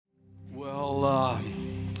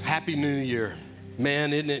Happy New Year.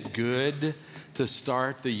 Man, isn't it good to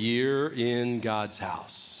start the year in God's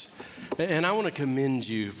house? And I want to commend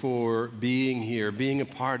you for being here, being a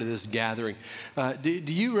part of this gathering. Do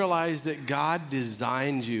you realize that God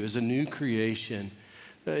designed you as a new creation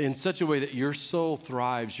in such a way that your soul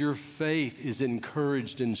thrives, your faith is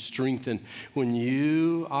encouraged and strengthened when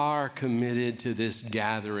you are committed to this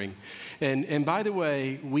gathering? And by the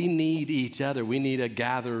way, we need each other. We need a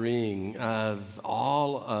gathering of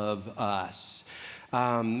all of us.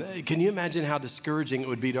 Can you imagine how discouraging it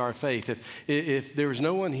would be to our faith if there was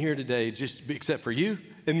no one here today just except for you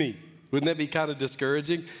and me? Wouldn't that be kind of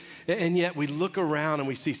discouraging? And yet we look around and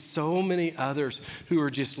we see so many others who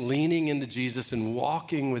are just leaning into Jesus and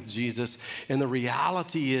walking with Jesus. And the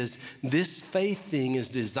reality is this faith thing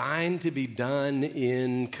is designed to be done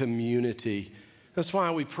in community. That's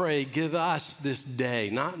why we pray, give us this day,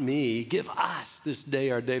 not me, give us this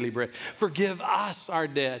day our daily bread. Forgive us our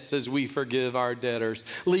debts as we forgive our debtors.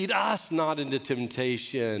 Lead us not into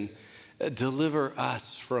temptation. Deliver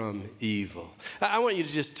us from evil. I want you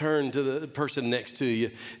to just turn to the person next to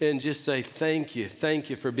you and just say, thank you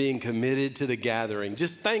for being committed to the gathering.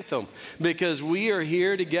 Just thank them because we are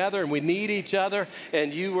here together and we need each other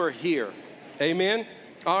and you are here. Amen.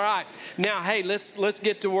 All right. Now, hey, let's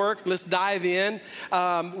get to work. Let's dive in.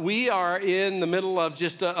 We are in the middle of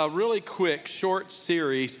just a really quick, short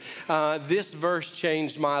series. This verse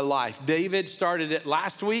changed my life. David started it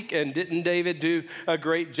last week, and didn't David do a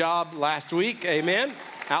great job last week? Amen.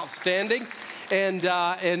 Outstanding. And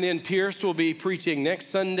then Pierce will be preaching next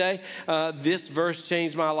Sunday. This verse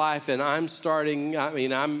changed my life, and I'm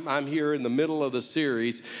here in the middle of the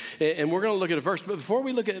series, and we're going to look at a verse. But before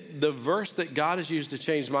we look at the verse that God has used to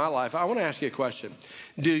change my life, I want to ask you a question.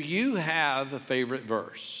 Do you have a favorite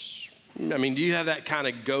verse? I mean, do you have that kind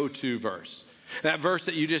of go-to verse? That verse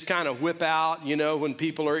that you just kind of whip out, when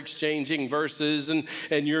people are exchanging verses and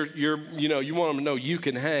you want them to know you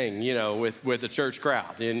can hang, with the church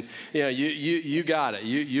crowd. And, you got it.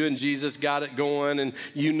 You and Jesus got it going and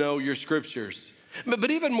your scriptures. But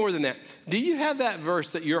even more than that, do you have that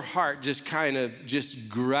verse that your heart just kind of just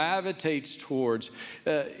gravitates towards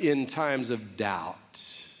in times of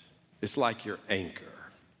doubt? It's like your anchor.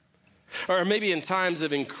 Or maybe in times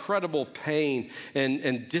of incredible pain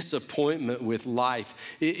and disappointment with life,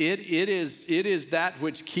 it is that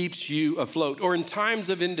which keeps you afloat. Or in times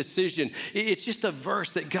of indecision, it's just a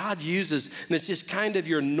verse that God uses, and it's just kind of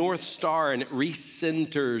your North Star, and it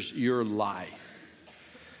recenters your life.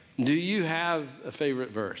 Do you have a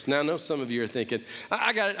favorite verse? Now, I know some of you are thinking,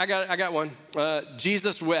 I got one.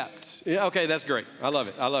 Jesus wept. Yeah, okay, that's great. I love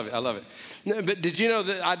it. But did you know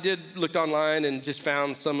that I looked online and just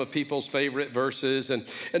found some of people's favorite verses? And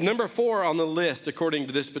number 4 on the list, according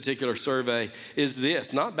to this particular survey, is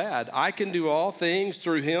this. Not bad. I can do all things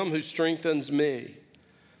through him who strengthens me.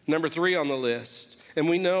 Number 3 on the list. And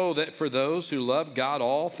we know that for those who love God,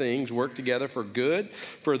 all things work together for good,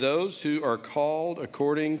 for those who are called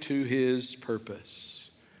according to his purpose.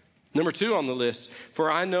 Number 2 on the list, for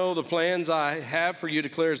I know the plans I have for you,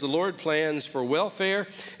 declares the Lord, plans for welfare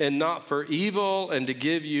and not for evil, and to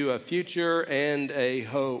give you a future and a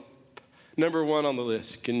hope. Number 1 on the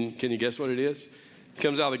list, can you guess what it is? It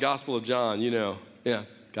comes out of the Gospel of John, Yeah,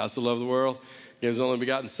 God so loved the world, he gave his only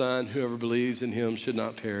begotten Son, whoever believes in him should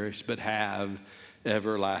not perish, but have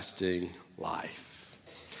everlasting life.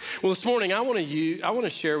 Well, this morning I want to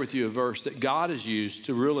share with you a verse that God has used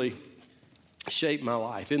to really shape my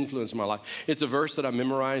life, influence my life. It's a verse that I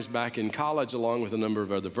memorized back in college along with a number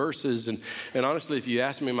of other verses. And honestly, if you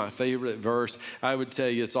ask me my favorite verse, I would tell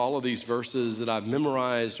you it's all of these verses that I've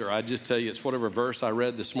memorized, or I'd just tell you it's whatever verse I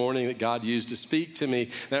read this morning that God used to speak to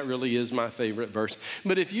me. That really is my favorite verse.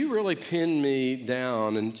 But if you really pinned me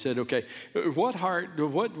down and said, okay, what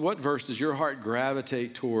verse does your heart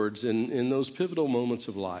gravitate towards in those pivotal moments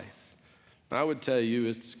of life? I would tell you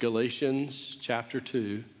it's Galatians chapter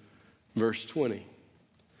 2. Verse 20.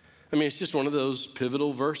 I mean, it's just one of those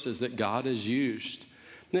pivotal verses that God has used.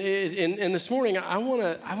 And this morning, I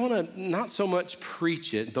want to not so much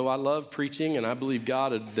preach it, though I love preaching, and I believe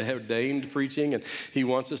God ordained preaching, and he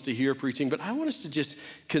wants us to hear preaching. But I want us to just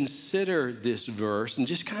consider this verse and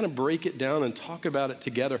just kind of break it down and talk about it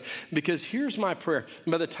together. Because here's my prayer.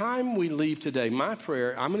 By the time we leave today, my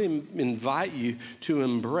prayer, I'm going to invite you to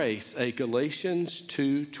embrace a Galatians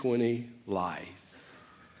 2:20 life.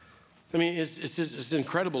 I mean, it's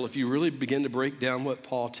incredible if you really begin to break down what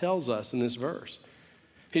Paul tells us in this verse.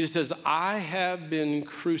 He just says, I have been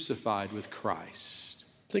crucified with Christ.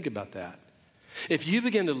 Think about that. If you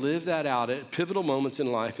begin to live that out at pivotal moments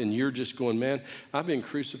in life and you're just going, man, I've been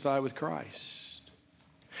crucified with Christ.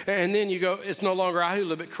 And then you go, it's no longer I who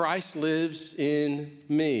live, but Christ lives in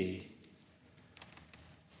me.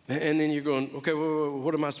 And then you're going, okay, well,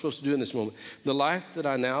 what am I supposed to do in this moment? The life that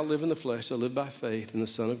I now live in the flesh, I live by faith in the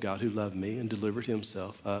Son of God who loved me and delivered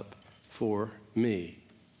himself up for me.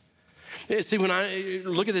 See, when I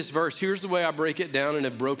look at this verse, here's the way I break it down and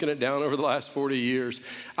have broken it down over the last 40 years.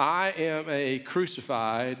 I am a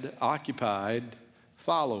crucified, occupied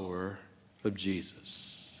follower of Jesus.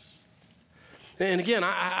 And again,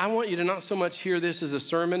 I want you to not so much hear this as a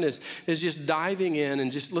sermon as just diving in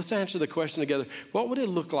and just let's answer the question together. What would it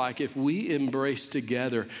look like if we embrace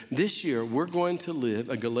together this year? We're going to live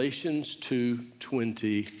a Galatians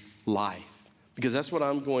 2:20 life, because that's what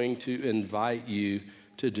I'm going to invite you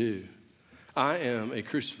to do. I am a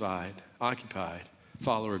crucified, occupied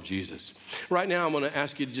follower of Jesus. Right now, I'm going to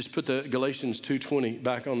ask you to just put the Galatians 2:20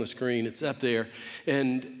 back on the screen. It's up there.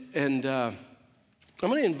 And I'm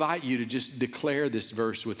going to invite you to just declare this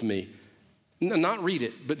verse with me. Not read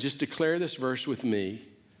it, but just declare this verse with me.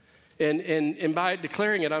 And by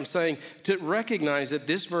declaring it, I'm saying to recognize that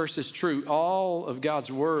this verse is true. All of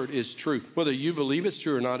God's word is true. Whether you believe it's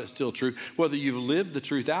true or not, it's still true. Whether you've lived the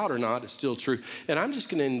truth out or not, it's still true. And I'm just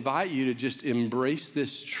going to invite you to just embrace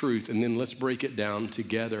this truth, and then let's break it down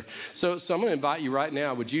together. So I'm going to invite you right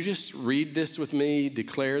now. Would you just read this with me,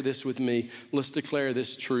 declare this with me? Let's declare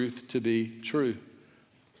this truth to be true.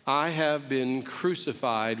 I have been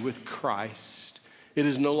crucified with Christ. It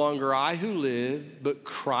is no longer I who live, but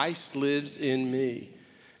Christ lives in me.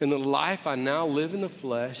 In the life I now live in the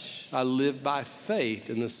flesh, I live by faith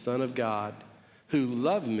in the Son of God who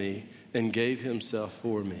loved me and gave himself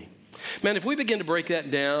for me. Man, if we begin to break that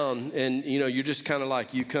down and, you're just kind of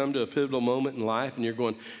like you come to a pivotal moment in life and you're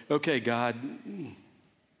going, okay, God,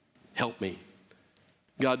 help me.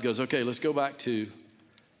 God goes, okay, let's go back to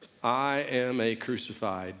I am a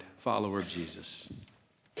crucified follower of Jesus.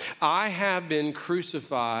 I have been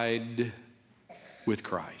crucified with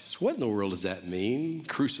Christ. What in the world does that mean?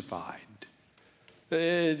 Crucified.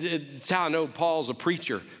 It's how I know Paul's a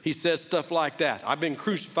preacher. He says stuff like that. I've been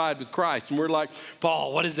crucified with Christ. And we're like,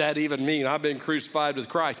 Paul, what does that even mean? I've been crucified with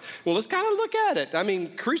Christ. Well, let's kind of look at it. I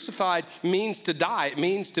mean, crucified means to die. It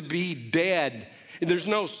means to be dead. There's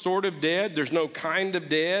no sort of dead. There's no kind of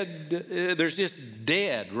dead. There's just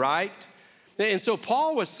dead, right? And so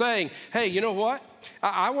Paul was saying, hey, you know what?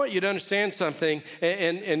 I want you to understand something.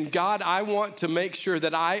 And God, I want to make sure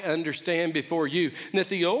that I understand before you that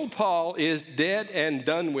the old Paul is dead and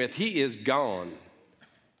done with. He is gone.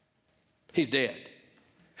 He's dead.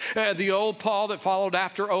 The old Paul that followed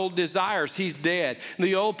after old desires, he's dead.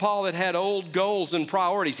 The old Paul that had old goals and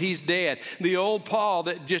priorities, he's dead. The old Paul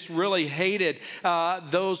that just really hated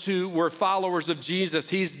those who were followers of Jesus,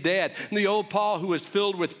 he's dead. The old Paul who was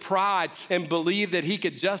filled with pride and believed that he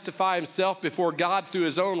could justify himself before God through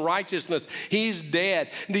his own righteousness, he's dead.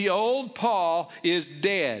 The old Paul is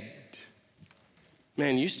dead.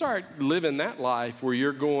 Man, you start living that life where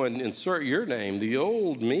you're going, insert your name, the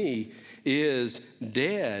old me is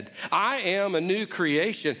dead. I am a new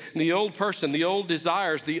creation. The old person, the old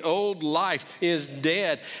desires, the old life is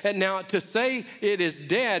dead. And now to say it is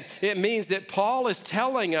dead, it means that Paul is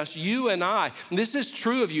telling us, you and I, and this is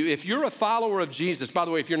true of you. If you're a follower of Jesus, by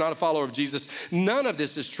the way, if you're not a follower of Jesus, none of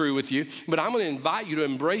this is true with you, but I'm going to invite you to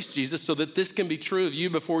embrace Jesus so that this can be true of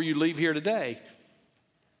you before you leave here today.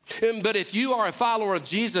 But if you are a follower of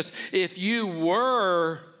Jesus, if you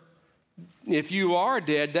are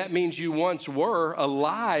dead, that means you once were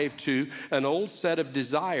alive to an old set of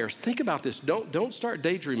desires. Think about this. Don't start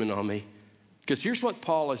daydreaming on me, because here's what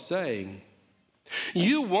Paul is saying.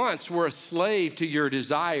 You once were a slave to your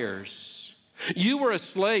desires. You were a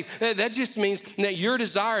slave. That just means that your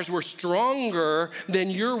desires were stronger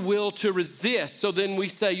than your will to resist. So then we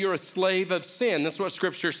say you're a slave of sin. That's what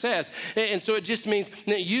Scripture says. And so it just means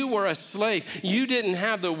that you were a slave. You didn't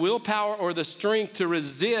have the willpower or the strength to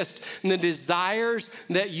resist the desires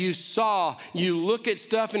that you saw. You look at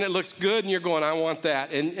stuff and it looks good and you're going, I want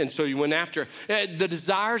that. And so you went after it. The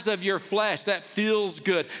desires of your flesh, that feels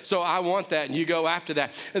good. So I want that. And you go after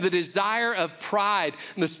that. And the desire of pride,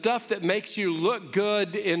 the stuff that makes you look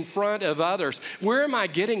good in front of others. Where am I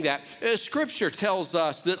getting that? Scripture tells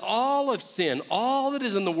us that all of sin, all that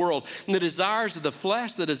is in the world, and the desires of the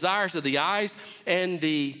flesh, the desires of the eyes, and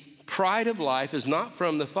the pride of life is not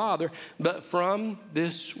from the Father, but from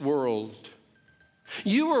this world.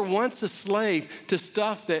 You were once a slave to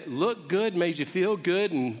stuff that looked good, made you feel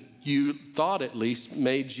good, and you thought at least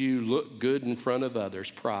made you look good in front of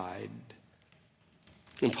others, pride.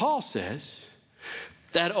 And Paul says,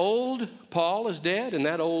 that old Paul is dead, and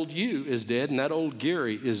that old you is dead, and that old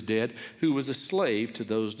Gary is dead, who was a slave to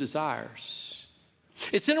those desires.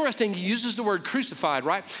 It's interesting, he uses the word crucified,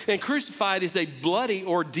 right? And crucified is a bloody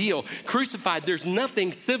ordeal. Crucified, there's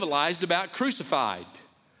nothing civilized about crucified.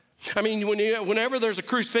 I mean, whenever there's a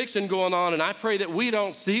crucifixion going on, and I pray that we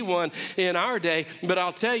don't see one in our day, but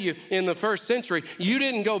I'll tell you, in the first century, you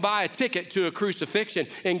didn't go buy a ticket to a crucifixion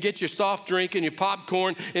and get your soft drink and your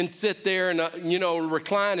popcorn and sit there and,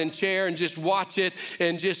 recline in chair and just watch it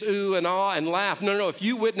and just ooh and ah and laugh. No. If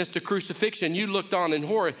you witnessed a crucifixion, you looked on in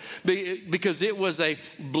horror because it was a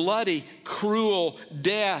bloody, cruel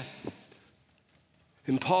death.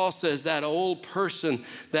 And Paul says that old person,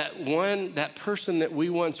 that person that we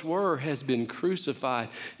once were has been crucified,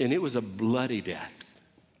 and it was a bloody death.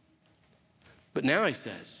 But now he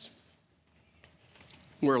says,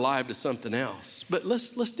 we're alive to something else. But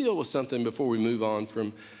let's deal with something before we move on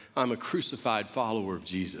from I'm a crucified follower of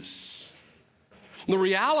Jesus. The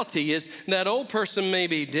reality is that old person may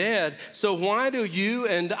be dead, so why do you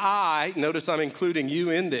and I, notice I'm including you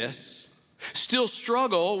in this, still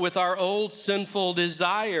struggle with our old sinful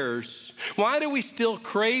desires? Why do we still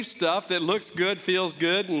crave stuff that looks good, feels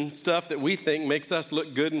good, and stuff that we think makes us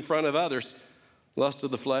look good in front of others? Lust of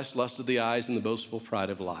the flesh, lust of the eyes, and the boastful pride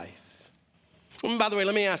of life. And by the way,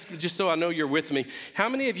 let me ask, just so I know you're with me, how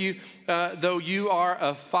many of you, though you are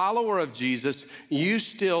a follower of Jesus, you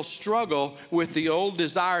still struggle with the old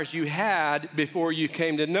desires you had before you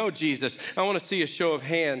came to know Jesus? I want to see a show of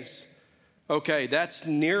hands. Okay, that's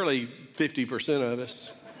nearly 50% of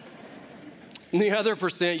us. And the other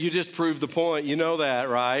percent, you just proved the point. You know that,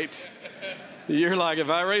 right? You're like, if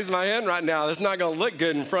I raise my hand right now, that's not going to look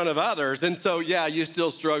good in front of others. And so, yeah, you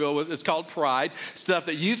still struggle with, it's called pride, stuff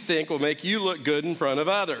that you think will make you look good in front of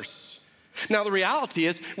others. Now, the reality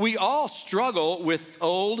is we all struggle with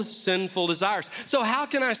old sinful desires. So how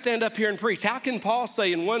can I stand up here and preach? How can Paul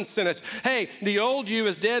say in one sentence, hey, the old you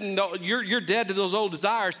is dead and you're dead to those old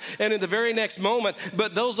desires, and in the very next moment,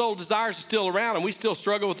 but those old desires are still around and we still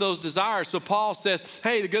struggle with those desires. So Paul says,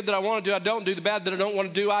 hey, the good that I want to do, I don't do. The bad that I don't want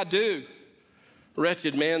to do, I do.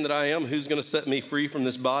 Wretched man that I am, who's going to set me free from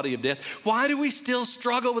this body of death? Why do we still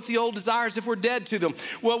struggle with the old desires if we're dead to them?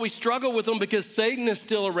 Well, we struggle with them because Satan is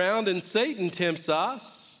still around and Satan tempts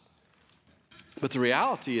us. But the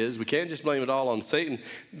reality is, we can't just blame it all on Satan.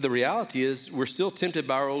 The reality is, we're still tempted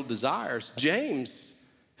by our old desires. James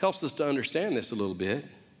helps us to understand this a little bit.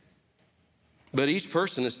 But each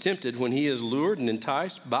person is tempted when he is lured and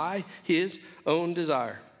enticed by his own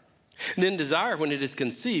desire. Then desire, when it is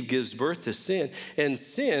conceived, gives birth to sin, and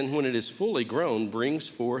sin, when it is fully grown, brings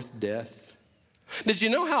forth death. Did you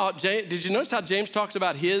notice how James talks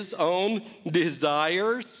about his own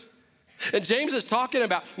desires? And James is talking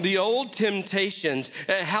about the old temptations,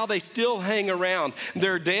 how they still hang around.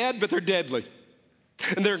 They're dead, but they're deadly.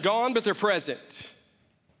 And they're gone, but they're present.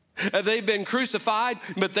 They've been crucified,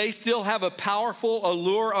 but they still have a powerful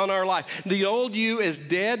allure on our life. The old you is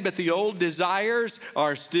dead, but the old desires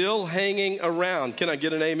are still hanging around. Can I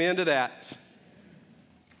get an amen to that?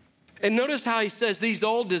 And notice how he says these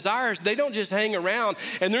old desires, they don't just hang around,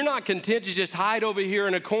 and they're not content to just hide over here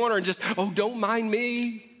in a corner and just, oh, don't mind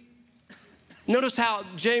me. Notice how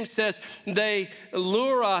James says they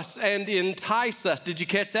lure us and entice us. Did you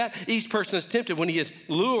catch that? Each person is tempted when he is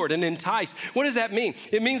lured and enticed. What does that mean?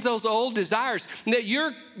 It means those old desires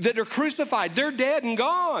that are crucified, they're dead and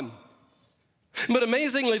gone. But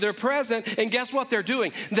amazingly, they're present, and guess what they're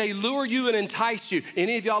doing? They lure you and entice you.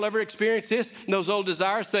 Any of y'all ever experienced this? Those old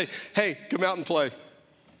desires say, hey, come out and play.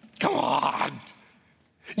 Come on.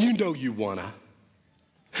 You know you wanna.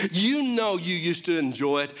 You know you used to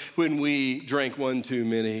enjoy it when we drank one too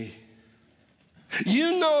many.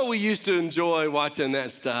 You know we used to enjoy watching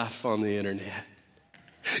that stuff on the internet.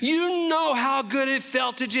 You know how good it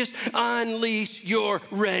felt to just unleash your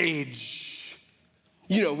rage.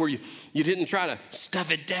 You know, where you didn't try to stuff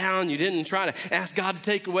it down. You didn't try to ask God to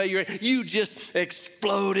take away your, you just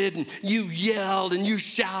exploded and you yelled and you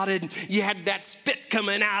shouted. And you had that spit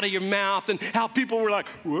coming out of your mouth and how people were like,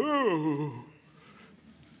 whoa.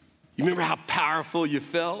 You remember how powerful you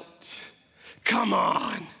felt? Come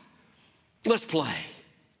on, let's play.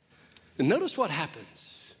 And notice what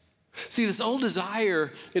happens. See, this old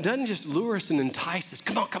desire, it doesn't just lure us and entice us.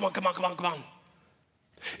 Come on, come on, come on, come on, come on.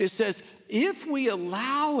 It says, if we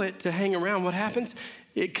allow it to hang around, what happens?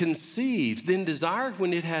 It conceives. Then desire,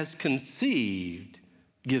 when it has conceived,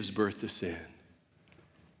 gives birth to sin.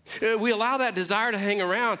 We allow that desire to hang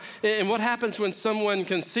around. And what happens when someone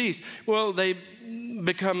conceives? Well,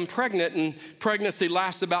 become pregnant, and pregnancy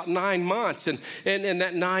lasts about 9 months. And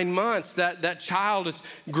that 9 months, that child is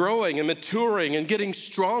growing and maturing and getting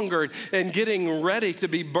stronger and getting ready to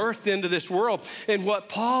be birthed into this world. And what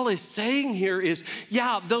Paul is saying here is,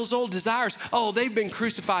 yeah, those old desires, oh, they've been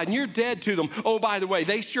crucified and you're dead to them. Oh, by the way,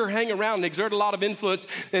 they sure hang around and exert a lot of influence,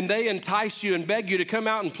 and they entice you and beg you to come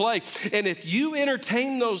out and play. And if you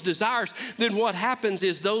entertain those desires, then what happens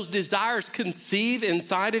is those desires conceive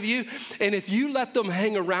inside of you. And if you let them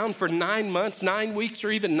hang around for 9 months, 9 weeks,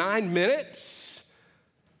 or even 9 minutes,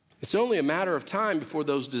 it's only a matter of time before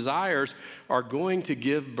those desires are going to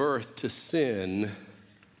give birth to sin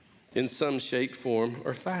in some shape, form,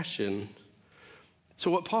 or fashion.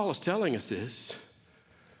 So what Paul is telling us is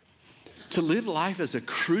to live life as a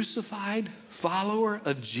crucified follower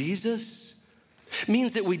of Jesus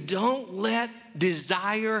means that we don't let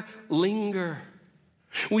desire linger.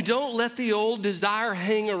 We don't let the old desire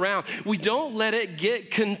hang around. We don't let it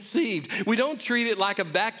get conceived. We don't treat it like a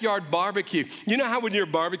backyard barbecue. You know how when you're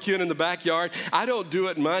barbecuing in the backyard, I don't do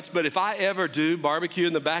it much, but if I ever do barbecue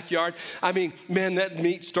in the backyard, I mean, man, that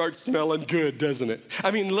meat starts smelling good, doesn't it?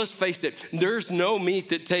 I mean, let's face it, there's no meat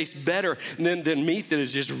that tastes better than meat that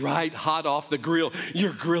is just right hot off the grill.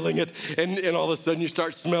 You're grilling it, and all of a sudden you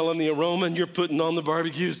start smelling the aroma, and you're putting on the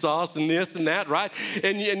barbecue sauce and this and that, right?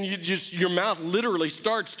 And you just, your mouth literally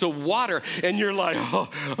starts to water, and you're like,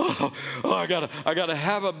 I gotta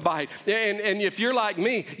have a bite. And if you're like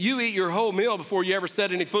me, you eat your whole meal before you ever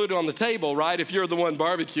set any food on the table, right? If you're the one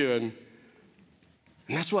barbecuing.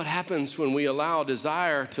 And that's what happens when we allow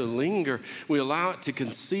desire to linger. We allow it to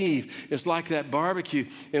conceive. It's like that barbecue,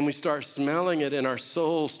 and we start smelling it, and our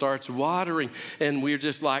soul starts watering, and we're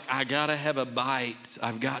just like, I gotta have a bite.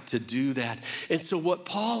 I've got to do that. And so what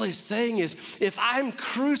Paul is saying is, if I'm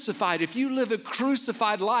crucified, if you live a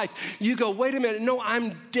crucified life, you go, wait a minute, no,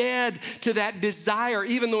 I'm dead to that desire,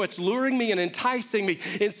 even though it's luring me and enticing me.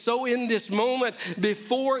 And so in this moment,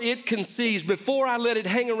 before it conceives, before I let it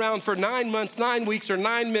hang around for 9 months, 9 weeks, or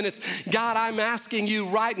 9 minutes, God, I'm asking you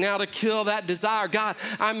right now to kill that desire. God,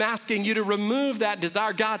 I'm asking you to remove that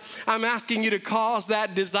desire. God, I'm asking you to cause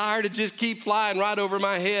that desire to just keep flying right over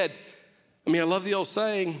my head. I mean, I love the old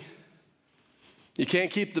saying, you can't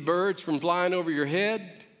keep the birds from flying over your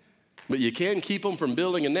head, but you can keep them from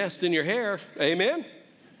building a nest in your hair. Amen?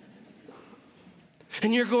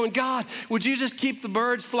 And you're going, God, would you just keep the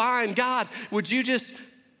birds flying? God, would you just,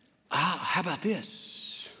 how about this?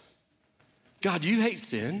 God, you hate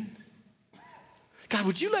sin. God,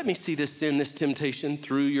 would you let me see this sin, this temptation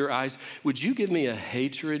through your eyes? Would you give me a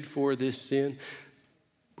hatred for this sin?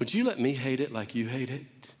 Would you let me hate it like you hate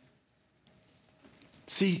it?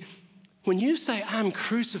 See, when you say I'm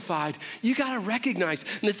crucified, you got to recognize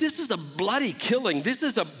that this is a bloody killing. This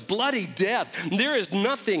is a bloody death. There is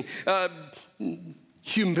nothing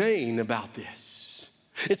humane about this.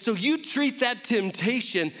 And so you treat that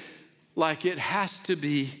temptation like it has to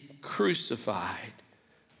be crucified.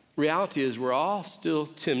 Reality is we're all still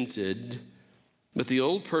tempted, but the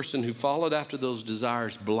old person who followed after those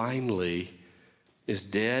desires blindly is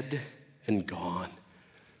dead and gone.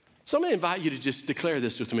 So I'm going to invite you to just declare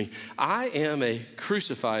this with me. I am a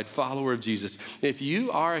crucified follower of Jesus. If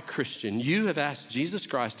you are a Christian, you have asked Jesus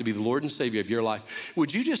Christ to be the Lord and Savior of your life.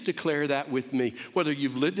 Would you just declare that with me? Whether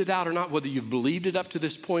you've lived it out or not, whether you've believed it up to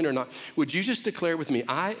this point or not, would you just declare with me,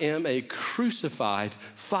 I am a crucified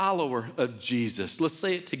follower of Jesus. Let's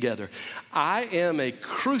say it together. I am a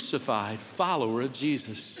crucified follower of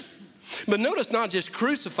Jesus. But notice, not just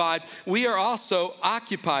crucified, we are also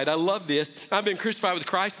occupied. I love this. I've been crucified with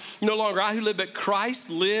Christ. No longer I who live, but Christ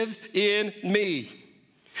lives in me.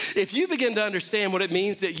 If you begin to understand what it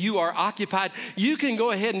means that you are occupied, you can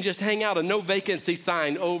go ahead and just hang out a no vacancy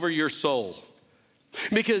sign over your soul.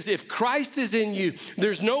 Because if Christ is in you,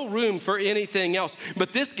 there's no room for anything else.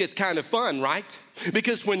 But this gets kind of fun, right?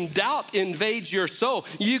 Because when doubt invades your soul,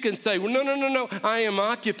 you can say, well, no, I am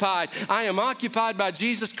occupied. I am occupied by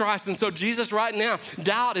Jesus Christ. And so Jesus, right now,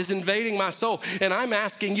 doubt is invading my soul. And I'm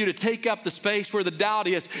asking you to take up the space where the doubt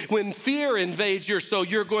is. When fear invades your soul,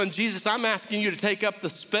 you're going, Jesus, I'm asking you to take up the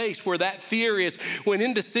space where that fear is. When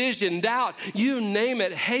indecision, doubt, you name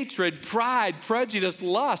it, hatred, pride, prejudice,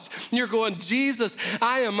 lust, you're going, Jesus,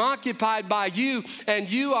 I am occupied by you,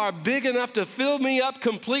 and you are big enough to fill me up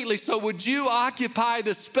completely. So would you occupy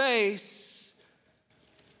the space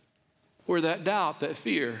where that doubt, that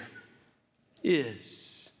fear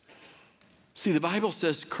is? See, the Bible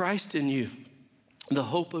says Christ in you, the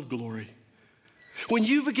hope of glory. When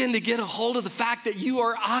you begin to get a hold of the fact that you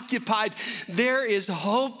are occupied, there is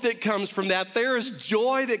hope that comes from that. There is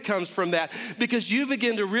joy that comes from that because you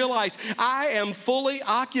begin to realize I am fully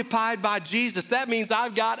occupied by Jesus. That means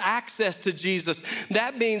I've got access to Jesus.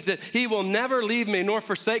 That means that he will never leave me nor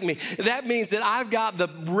forsake me. That means that I've got the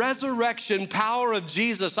resurrection power of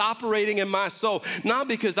Jesus operating in my soul, not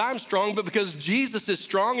because I'm strong, but because Jesus is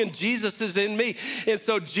strong and Jesus is in me. And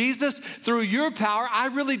so Jesus, through your power, I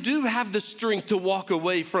really do have the strength to walk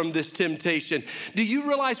away from this temptation. Do you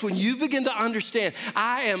realize when you begin to understand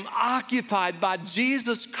I am occupied by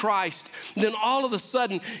Jesus Christ, then all of a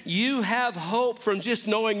sudden you have hope from just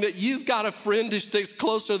knowing that you've got a friend who sticks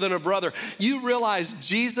closer than a brother. You realize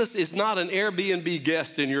Jesus is not an Airbnb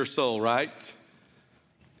guest in your soul, right?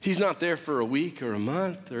 He's not there for a week or a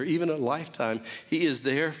month or even a lifetime. He is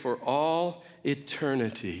there for all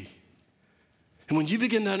eternity. And when you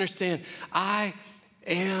begin to understand, I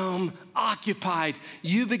am occupied,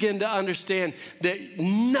 you begin to understand that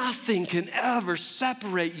nothing can ever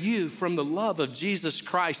separate you from the love of Jesus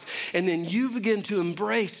Christ. And then you begin to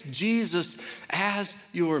embrace Jesus as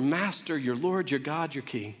your master, your Lord, your God, your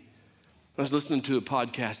King. I was listening to a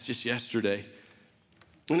podcast just yesterday.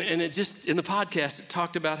 And it just, in the podcast, it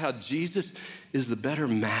talked about how Jesus is the better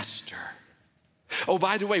master. Oh,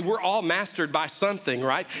 by the way, we're all mastered by something,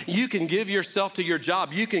 right? You can give yourself to your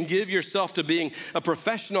job. You can give yourself to being a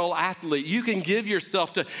professional athlete. You can give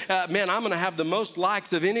yourself to, I'm going to have the most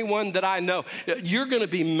likes of anyone that I know. You're going to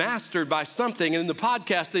be mastered by something. And in the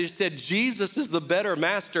podcast, they said Jesus is the better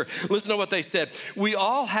master. Listen to what they said. We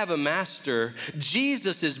all have a master.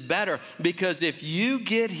 Jesus is better because if you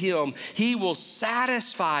get him, he will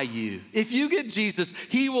satisfy you. If you get Jesus,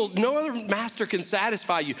 no other master can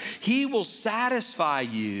satisfy you. He will satisfy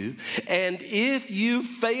you, and if you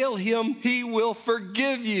fail him, he will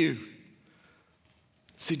forgive you.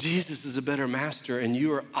 See, Jesus is a better master, and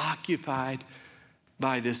you are occupied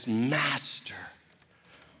by this master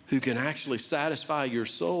who can actually satisfy your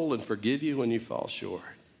soul and forgive you when you fall short.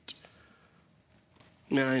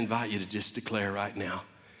 Man, I invite you to just declare right now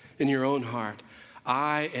in your own heart,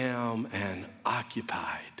 I am an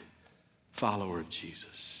occupied follower of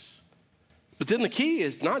Jesus. But then the key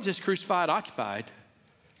is not just crucified, occupied.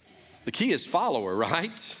 The key is follower,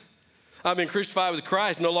 right? I've been crucified with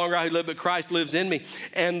Christ. No longer I who live, but Christ lives in me.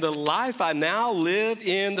 And the life I now live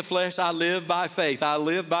in the flesh, I live by faith. I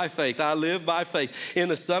live by faith. I live by faith in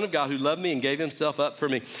the Son of God who loved me and gave himself up for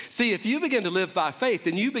me. See, if you begin to live by faith,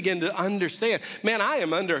 then you begin to understand, man, I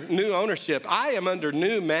am under new ownership. I am under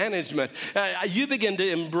new management. You begin to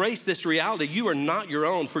embrace this reality. You are not your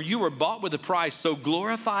own, for you were bought with a price. So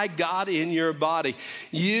glorify God in your body.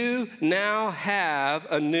 You now have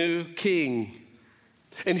a new king.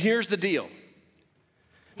 And here's the deal.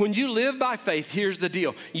 When you live by faith, here's the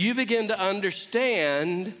deal. You begin to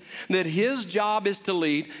understand that his job is to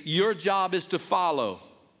lead, your job is to follow.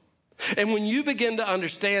 And when you begin to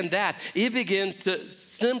understand that, it begins to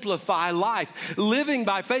simplify life. Living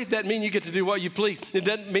by faith doesn't mean you get to do what you please. It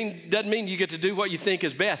doesn't mean you get to do what you think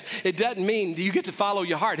is best. It doesn't mean you get to follow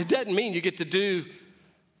your heart. It doesn't mean you get to do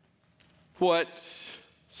what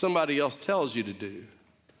somebody else tells you to do.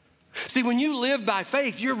 See, when you live by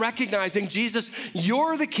faith, you're recognizing, Jesus,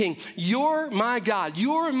 you're the king, you're my God,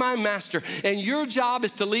 you're my master, and your job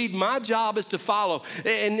is to lead, my job is to follow.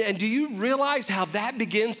 And do you realize how that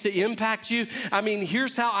begins to impact you? I mean,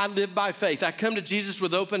 here's how I live by faith. I come to Jesus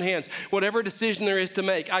with open hands. Whatever decision there is to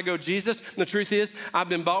make, I go, Jesus, the truth is, I've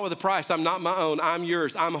been bought with a price. I'm not my own, I'm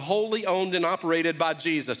yours. I'm wholly owned and operated by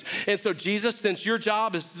Jesus. And so, Jesus, since your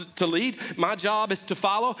job is to lead, my job is to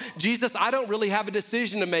follow, Jesus, I don't really have a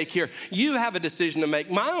decision to make here. You have a decision to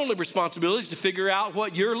make. My only responsibility is to figure out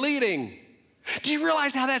what you're leading. Do you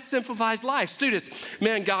realize how that simplifies life? Students,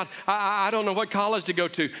 man, God, I don't know what college to go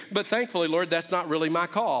to, but thankfully, Lord, that's not really my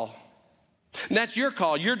call. And that's your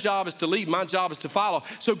call. Your job is to lead. My job is to follow.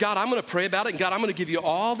 So, God, I'm going to pray about it. And, God, I'm going to give you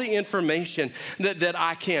all the information that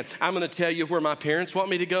I can. I'm going to tell you where my parents want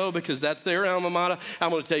me to go because that's their alma mater. I'm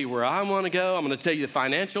going to tell you where I want to go. I'm going to tell you the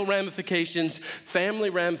financial ramifications, family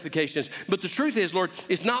ramifications. But the truth is, Lord,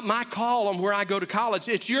 it's not my call on where I go to college.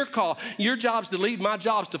 It's your call. Your job's to lead. My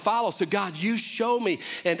job's to follow. So, God, you show me,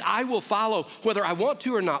 and I will follow whether I want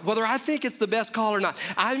to or not, whether I think it's the best call or not.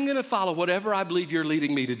 I'm going to follow whatever I believe you're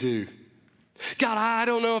leading me to do. God, I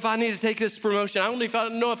don't know if I need to take this promotion. I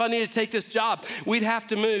don't know if I need to take this job. We'd have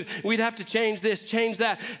to move. We'd have to change this, change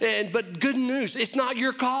that. But good news, it's not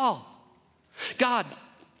your call. God,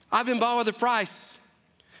 I've been bought with a price.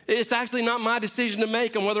 It's actually not my decision to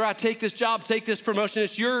make on whether I take this job, take this promotion.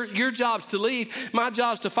 It's your job's to lead. My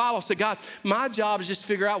job's to follow. So God, my job is just to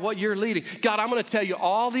figure out what you're leading. God, I'm going to tell you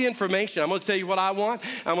all the information. I'm going to tell you what I want.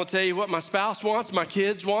 I'm going to tell you what my spouse wants, my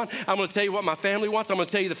kids want. I'm going to tell you what my family wants. I'm going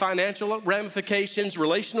to tell you the financial ramifications,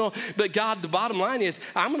 relational. But God, the bottom line is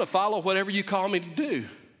I'm going to follow whatever you call me to do.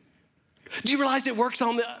 Do you realize it works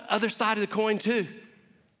on the other side of the coin too?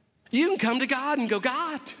 You can come to God and go,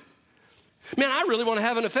 God, man, I really want to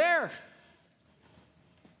have an affair.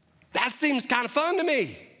 That seems kind of fun to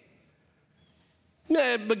me.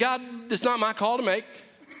 Yeah, but God, it's not my call to make.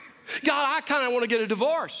 God, I kind of want to get a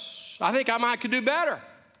divorce. I think I could do better.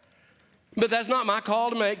 But that's not my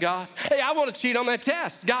call to make, God. Hey, I want to cheat on that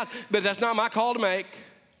test. God, but that's not my call to make.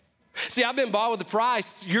 See, I've been bought with a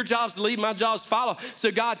price. Your job's to lead, my job's to follow. So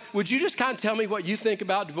God, would you just kind of tell me what you think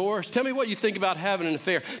about divorce? Tell me what you think about having an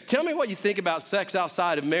affair. Tell me what you think about sex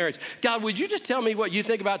outside of marriage. God, would you just tell me what you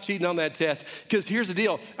think about cheating on that test? Because here's the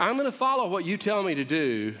deal. I'm going to follow what you tell me to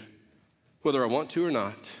do, whether I want to or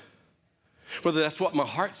not, whether that's what my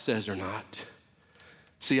heart says or not.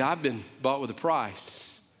 See, I've been bought with a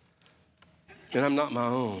price, and I'm not my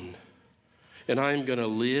own. And I'm going to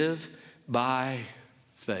live by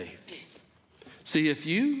faith. See, if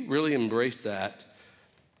you really embrace that,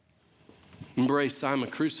 I'm a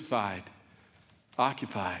crucified,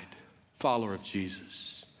 occupied follower of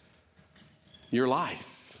Jesus, your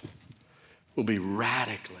life will be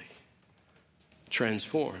radically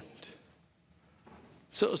transformed.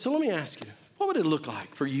 So let me ask you, what would it look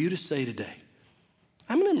like for you to say today,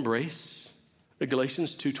 I'm going to embrace a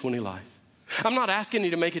Galatians 2:20 life? I'm not asking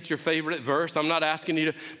you to make it your favorite verse. I'm not asking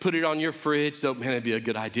you to put it on your fridge. So, man, it'd be a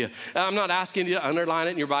good idea. I'm not asking you to underline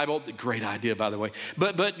it in your Bible. Great idea, by the way.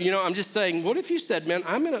 But I'm just saying, what if you said, man,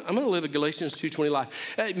 I'm gonna live a Galatians 2:20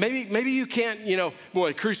 life. Maybe you can't,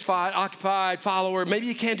 crucified, occupied, follower. Maybe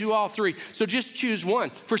you can't do all three. So just choose one.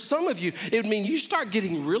 For some of you, it would mean you start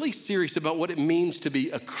getting really serious about what it means to be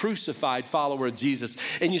a crucified follower of Jesus,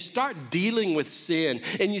 and you start dealing with sin,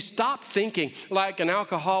 and you stop thinking like an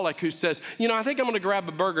alcoholic who says, I think I'm going to grab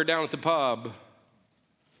a burger down at the pub.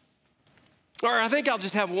 Or I think I'll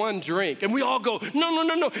just have one drink. And we all go,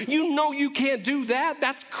 no. You can't do that.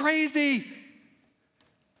 That's crazy.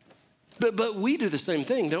 But we do the same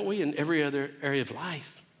thing, don't we, in every other area of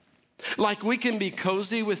life? Like we can be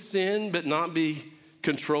cozy with sin, but not be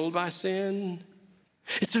controlled by sin.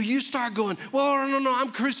 And so you start going, well, no, I'm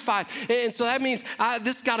crucified. And so that means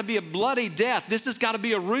this has got to be a bloody death. This has got to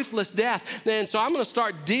be a ruthless death. And so I'm going to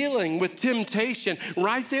start dealing with temptation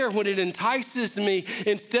right there when it entices me,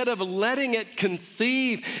 instead of letting it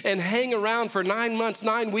conceive and hang around for 9 months,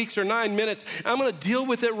 9 weeks, or 9 minutes. I'm going to deal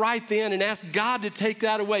with it right then and ask God to take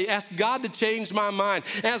that away. Ask God to change my mind.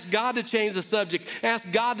 Ask God to change the subject.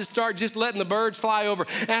 Ask God to start just letting the birds fly over.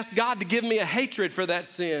 Ask God to give me a hatred for that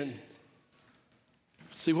sin.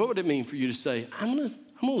 See, what would it mean for you to say, I'm gonna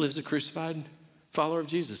live as a crucified follower of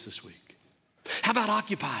Jesus this week? How about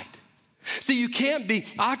occupied? See, you can't be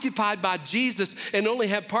occupied by Jesus and only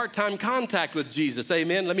have part-time contact with Jesus.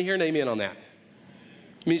 Amen? Let me hear an amen on that.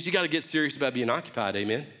 It means you got to get serious about being occupied.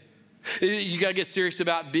 Amen? You got to get serious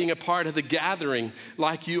about being a part of the gathering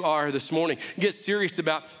like you are this morning. Get serious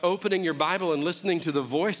about opening your Bible and listening to the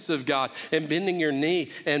voice of God and bending your knee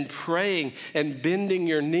and praying and bending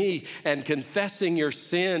your knee and confessing your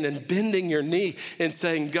sin and bending your knee and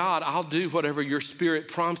saying, God, I'll do whatever your Spirit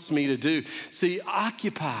prompts me to do. See,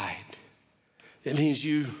 occupied, it means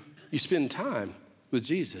you spend time with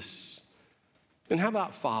Jesus. And how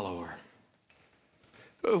about follower?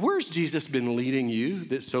 Where's Jesus been leading you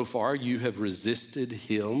that so far you have resisted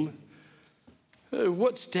him?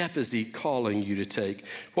 What step is he calling you to take?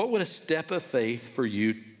 What would a step of faith for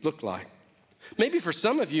you look like? Maybe for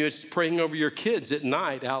some of you, it's praying over your kids at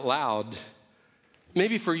night out loud.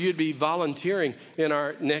 Maybe for you, it'd be volunteering in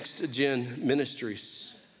our Next Gen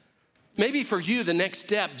ministries. Maybe for you, the next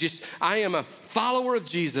step, I am a follower of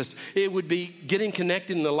Jesus. It would be getting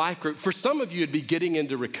connected in the life group. For some of you, it'd be getting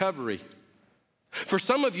into recovery. For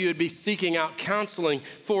some of you, it'd be seeking out counseling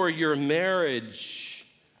for your marriage.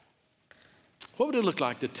 What would it look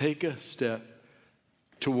like to take a step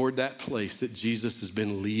toward that place that Jesus has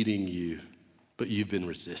been leading you, but you've been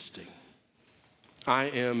resisting? I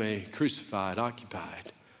am a crucified,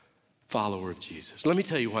 occupied follower of Jesus. Let me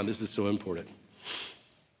tell you why this is so important.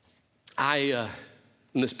 In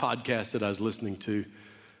this podcast that I was listening to,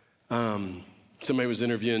 somebody was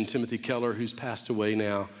interviewing Timothy Keller, who's passed away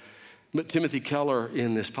now. But Timothy Keller,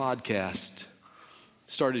 in this podcast,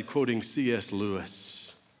 started quoting C.S.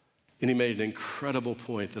 Lewis, and he made an incredible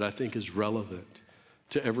point that I think is relevant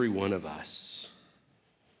to every one of us.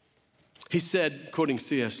 He said, quoting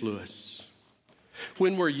C.S. Lewis,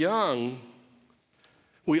 when we're young,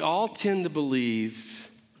 we all tend to believe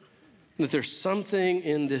that there's something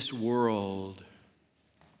in this world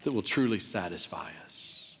that will truly satisfy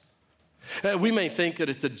us. We may think that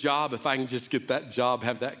it's a job, if I can just get that job,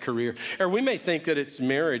 have that career. Or we may think that it's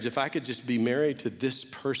marriage, if I could just be married to this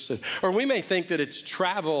person. Or we may think that it's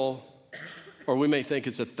travel, or we may think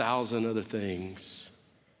it's 1,000 other things.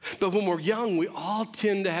 But when we're young, we all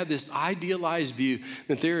tend to have this idealized view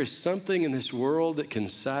that there is something in this world that can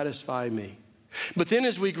satisfy me. But then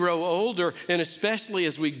as we grow older, and especially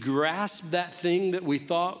as we grasp that thing that we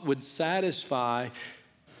thought would satisfy,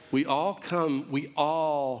 we all come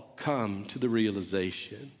to the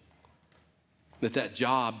realization that that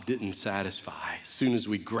job didn't satisfy. As soon as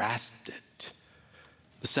we grasped it,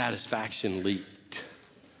 the satisfaction leaked.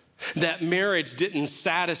 That marriage didn't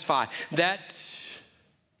satisfy. That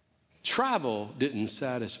travel didn't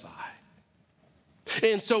satisfy.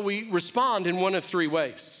 And so we respond in one of three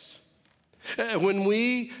ways. When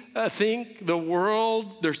we think the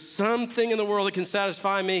world, there's something in the world that can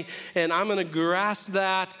satisfy me, and I'm going to grasp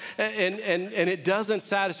that, and it doesn't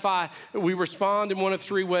satisfy, we respond in one of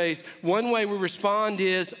three ways. One way we respond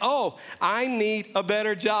is, oh, I need a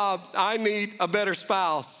better job. I need a better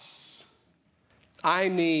spouse. I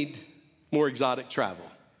need more exotic travel.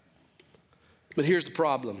 But here's the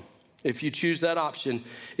problem. If you choose that option,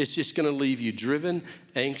 it's just going to leave you driven,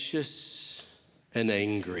 anxious, and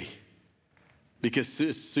angry. Because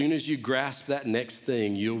as soon as you grasp that next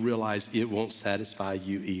thing, you'll realize it won't satisfy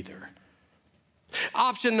you either.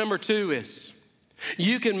 Option number two is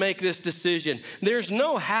you can make this decision. There's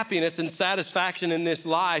no happiness and satisfaction in this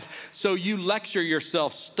life, so you lecture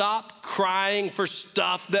yourself. Stop crying for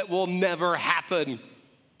stuff that will never happen.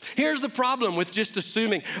 Here's the problem with just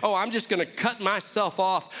assuming, oh, I'm just going to cut myself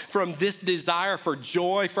off from this desire for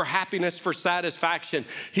joy, for happiness, for satisfaction.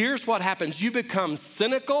 Here's what happens. You become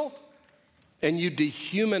cynical and you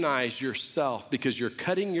dehumanize yourself because you're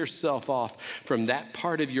cutting yourself off from that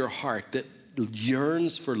part of your heart that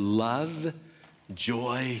yearns for love,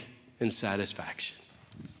 joy, and satisfaction.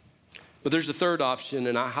 But there's a third option,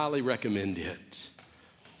 and I highly recommend it.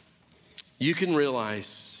 You can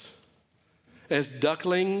realize, as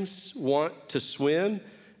ducklings want to swim,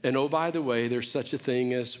 and oh, by the way, there's such a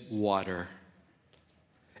thing as water.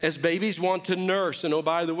 As babies want to nurse, and oh,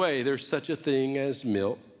 by the way, there's such a thing as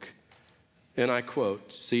milk. And I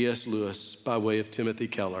quote C.S. Lewis by way of Timothy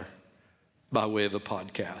Keller, by way of a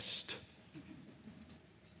podcast.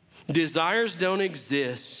 Desires don't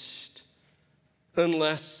exist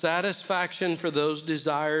unless satisfaction for those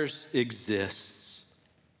desires exists.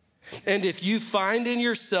 And if you find in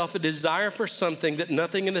yourself a desire for something that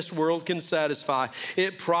nothing in this world can satisfy,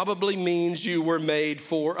 it probably means you were made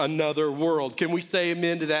for another world. Can we say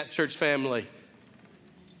amen to that, church family?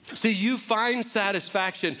 See, you find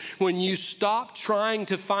satisfaction when you stop trying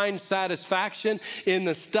to find satisfaction in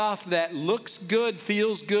the stuff that looks good,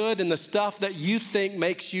 feels good, and the stuff that you think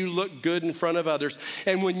makes you look good in front of others.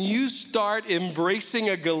 And when you start embracing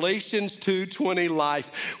a Galatians 2:20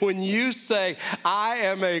 life, when you say, I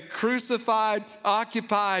am a crucified,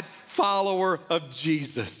 occupied follower of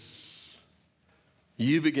Jesus,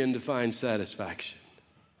 you begin to find satisfaction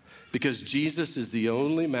because Jesus is the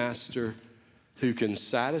only master who can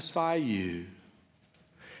satisfy you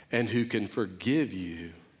and who can forgive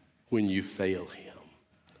you when you fail him.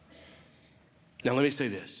 Now, let me say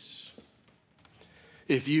this.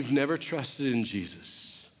 If you've never trusted in Jesus,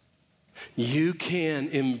 you can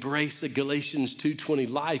embrace a Galatians 2:20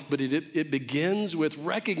 life, but it begins with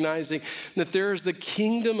recognizing that there is the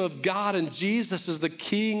kingdom of God and Jesus is the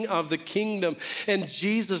king of the kingdom. And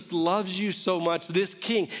Jesus loves you so much, this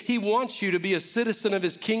king. He wants you to be a citizen of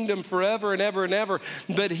his kingdom forever and ever and ever.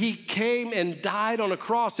 But he came and died on a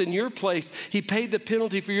cross in your place. He paid the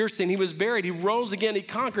penalty for your sin. He was buried. He rose again. He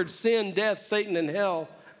conquered sin, death, Satan, and hell.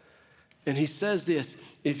 And he says this,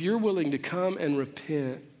 if you're willing to come and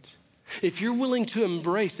repent, if you're willing to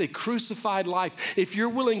embrace a crucified life, if you're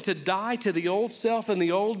willing to die to the old self and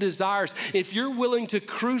the old desires, if you're willing to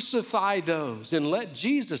crucify those and let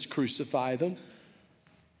Jesus crucify them,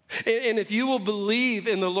 and if you will believe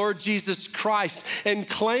in the Lord Jesus Christ and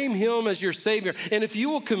claim him as your Savior, and if you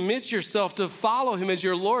will commit yourself to follow him as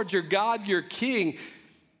your Lord, your God, your King,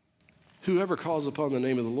 whoever calls upon the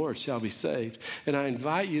name of the Lord shall be saved. And I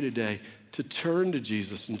invite you today to turn to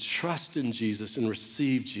Jesus and trust in Jesus and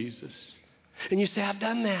receive Jesus. And you say, I've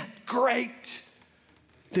done that. Great.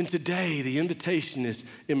 Then today, the invitation is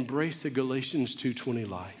embrace a Galatians 2:20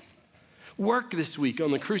 life. Work this week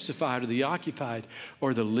on the crucified or the occupied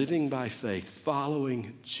or the living by faith,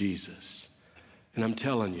 following Jesus. And I'm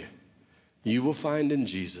telling you, you will find in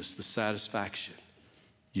Jesus the satisfaction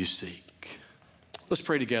you seek. Let's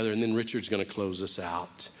pray together, and then Richard's going to close us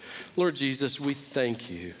out. Lord Jesus, we thank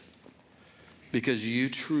you because you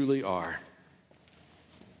truly are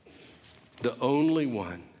the only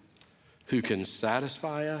one who can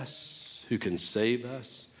satisfy us, who can save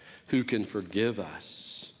us, who can forgive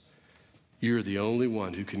us. You're the only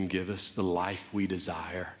one who can give us the life we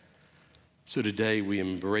desire. So today we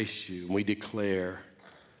embrace you and we declare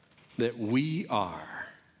that we are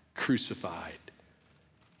crucified.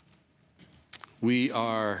 We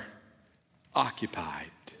are occupied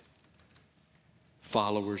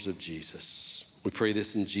followers of Jesus. We pray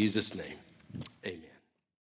this in Jesus' name.